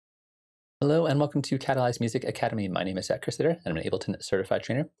Hello and welcome to Catalyze Music Academy. My name is Zaak Kerstetter and I'm an Ableton Certified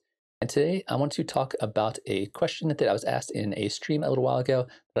Trainer. And today I want to talk about a question that I was asked in a stream a little while ago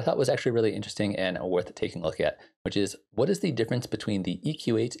that I thought was actually really interesting and worth taking a look at, which is what is the difference between the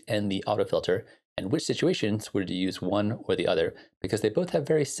EQ8 and the auto filter, and which situations would you use one or the other, because they both have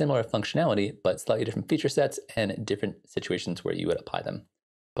very similar functionality but slightly different feature sets and different situations where you would apply them.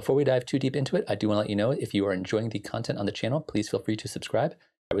 Before we dive too deep into it, I do want to let you know if you are enjoying the content on the channel, please feel free to subscribe.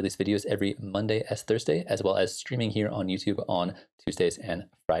 I release videos every Monday as Thursday, as well as streaming here on YouTube on Tuesdays and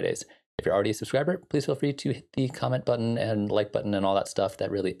Fridays. If you're already a subscriber, please feel free to hit the comment button and like button and all that stuff. That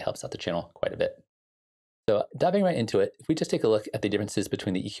really helps out the channel quite a bit. So diving right into it, if we just take a look at the differences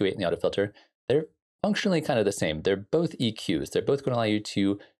between the EQ8 and the auto filter, they're functionally kind of the same. They're both EQs. They're both going to allow you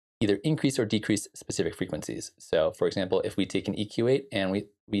to either increase or decrease specific frequencies. So for example, if we take an EQ8 and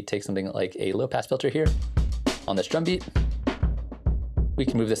we take something like a low pass filter here on this drum beat, we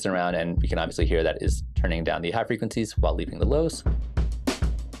can move this around and we can obviously hear that is turning down the high frequencies while leaving the lows.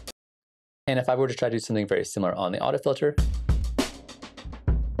 And if I were to try to do something very similar on the auto filter,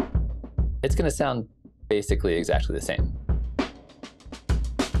 it's going to sound basically exactly the same.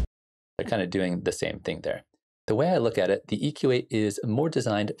 They're kind of doing the same thing there. The way I look at it, the EQ8 is more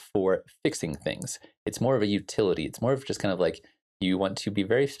designed for fixing things. It's more of a utility. It's more of just kind of like you want to be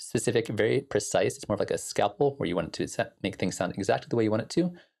very specific, very precise. It's more of like a scalpel where you want it to make things sound exactly the way you want it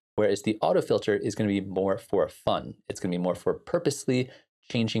to. Whereas the auto filter is going to be more for fun. It's going to be more for purposely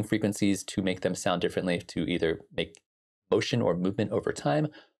changing frequencies to make them sound differently, to either make motion or movement over time,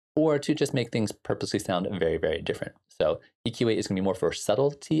 or to just make things purposely sound very, very different. So EQ8 is going to be more for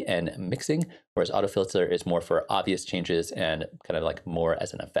subtlety and mixing, whereas auto filter is more for obvious changes and kind of like more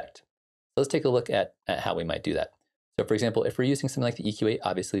as an effect. So let's take a look at how we might do that. So for example, if we're using something like the EQ8,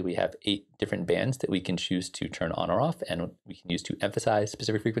 obviously we have 8 different bands that we can choose to turn on or off, and we can use to emphasize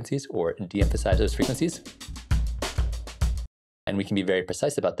specific frequencies or de-emphasize those frequencies. And we can be very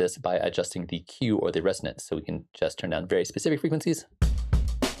precise about this by adjusting the Q or the resonance. So we can just turn down very specific frequencies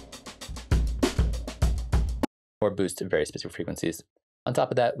or boost very specific frequencies. On top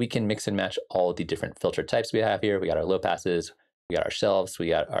of that, we can mix and match all the different filter types we have here. We got our low passes, we got our shelves, we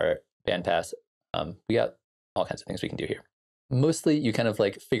got our bandpass, we got all kinds of things we can do here. Mostly you kind of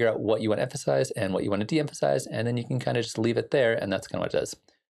like figure out what you want to emphasize and what you want to de-emphasize, and then you can kind of just leave it there, and that's kind of what it does.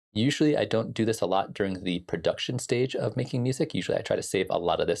 Usually I don't do this a lot during the production stage of making music. Usually I try to save a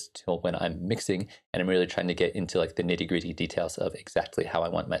lot of this till when I'm mixing and I'm really trying to get into like the nitty-gritty details of exactly how I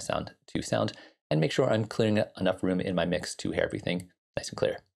want my sound to sound and make sure I'm clearing enough room in my mix to hear everything nice and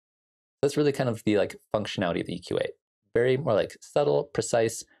clear. That's really kind of the like functionality of the EQ8. Very more like subtle,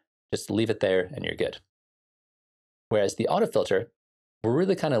 precise, just leave it there and you're good. Whereas the auto filter, we're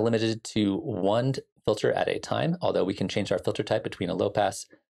really kind of limited to one filter at a time, although we can change our filter type between a low pass,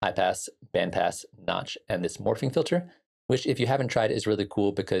 high pass, band pass, notch, and this morphing filter, which if you haven't tried is really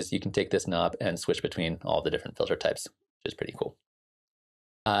cool because you can take this knob and switch between all the different filter types, which is pretty cool.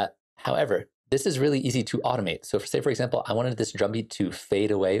 However, this is really easy to automate. So say, for example, I wanted this drum beat to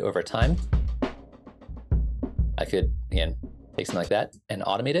fade away over time. I could, again, take something like that and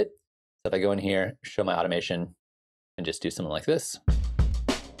automate it. So if I go in here, show my automation, and just do something like this.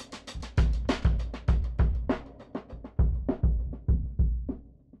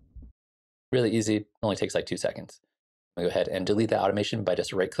 Really easy, only takes like 2 seconds. I'm gonna go ahead and delete that automation by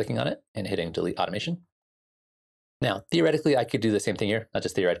just right-clicking on it and hitting delete automation. Now, theoretically, I could do the same thing here, not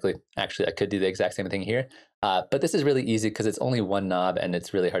just theoretically. Actually, I could do the exact same thing here, but this is really easy because it's only one knob and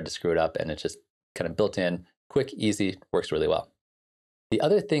it's really hard to screw it up, and it's just kind of built in, quick, easy, works really well. The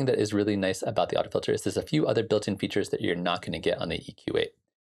other thing that is really nice about the auto filter is there's a few other built-in features that you're not going to get on the EQ8.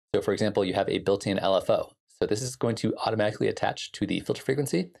 So for example, you have a built-in LFO. So this is going to automatically attach to the filter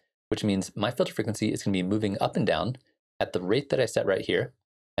frequency, which means my filter frequency is going to be moving up and down at the rate that I set right here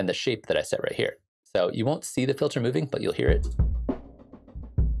and the shape that I set right here. So you won't see the filter moving, but you'll hear it.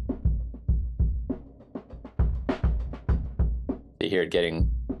 You hear it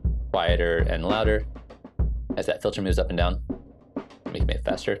getting quieter and louder as that filter moves up and down. We can make it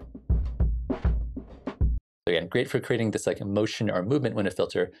faster. So again, great for creating this like motion or movement when a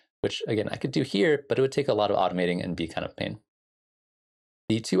filter, which again, I could do here, but it would take a lot of automating and be kind of a pain.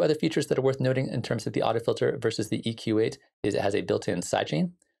 The 2 other features that are worth noting in terms of the auto filter versus the EQ8 is it has a built-in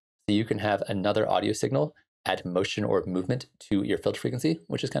sidechain. So you can have another audio signal add motion or movement to your filter frequency,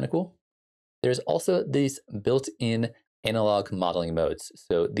 which is kind of cool. There's also these built-in analog modeling modes.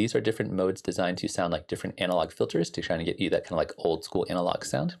 So these are different modes designed to sound like different analog filters to try and get you that kind of like old school analog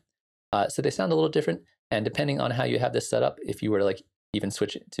sound. So they sound a little different. And depending on how you have this set up, if you were to like even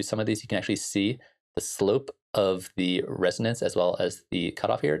switch to some of these, you can actually see the slope of the resonance as well as the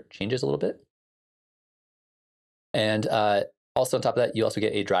cutoff here changes a little bit. And also on top of that, you also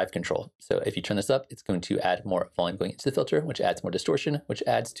get a drive control. So if you turn this up, it's going to add more volume going into the filter, which adds more distortion, which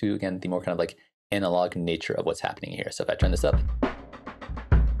adds to, again, the more kind of like analog nature of what's happening here. So if I turn this up,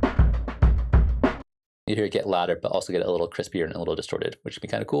 you hear it get louder, but also get a little crispier and a little distorted, which can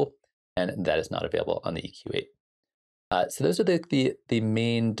be kind of cool. And that is not available on the EQ8. So those are the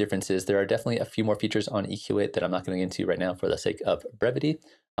main differences. There are definitely a few more features on EQ8 that I'm not going to get into right now for the sake of brevity.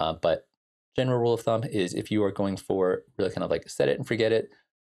 But general rule of thumb is if you are going for really kind of like set it and forget it,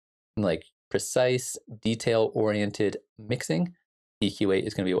 like precise, detail-oriented mixing, EQ8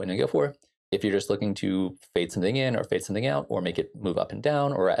 is going to be what you're going to go for. If you're just looking to fade something in or fade something out or make it move up and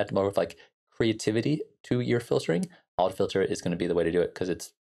down or add more of like creativity to your filtering, Auto Filter is going to be the way to do it because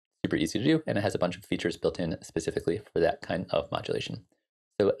it's super easy to do and it has a bunch of features built in specifically for that kind of modulation.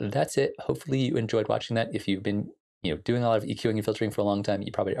 So that's it. Hopefully you enjoyed watching that. If you've been doing a lot of EQing and filtering for a long time,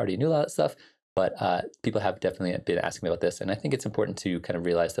 you probably already knew a lot of stuff, but people have definitely been asking me about this. And I think it's important to kind of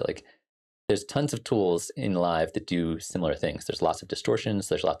realize that like there's tons of tools in Live that do similar things. There's lots of distortions.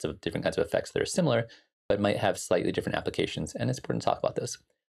 There's lots of different kinds of effects that are similar, but might have slightly different applications. And it's important to talk about this.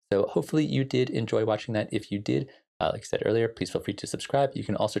 So hopefully you did enjoy watching that. If you did, like I said earlier, please feel free to subscribe. You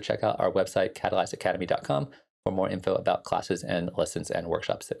can also check out our website, catalyzeacademy.com, for more info about classes and lessons and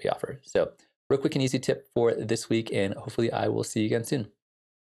workshops that we offer. So real quick and easy tip for this week, and hopefully I will see you again soon.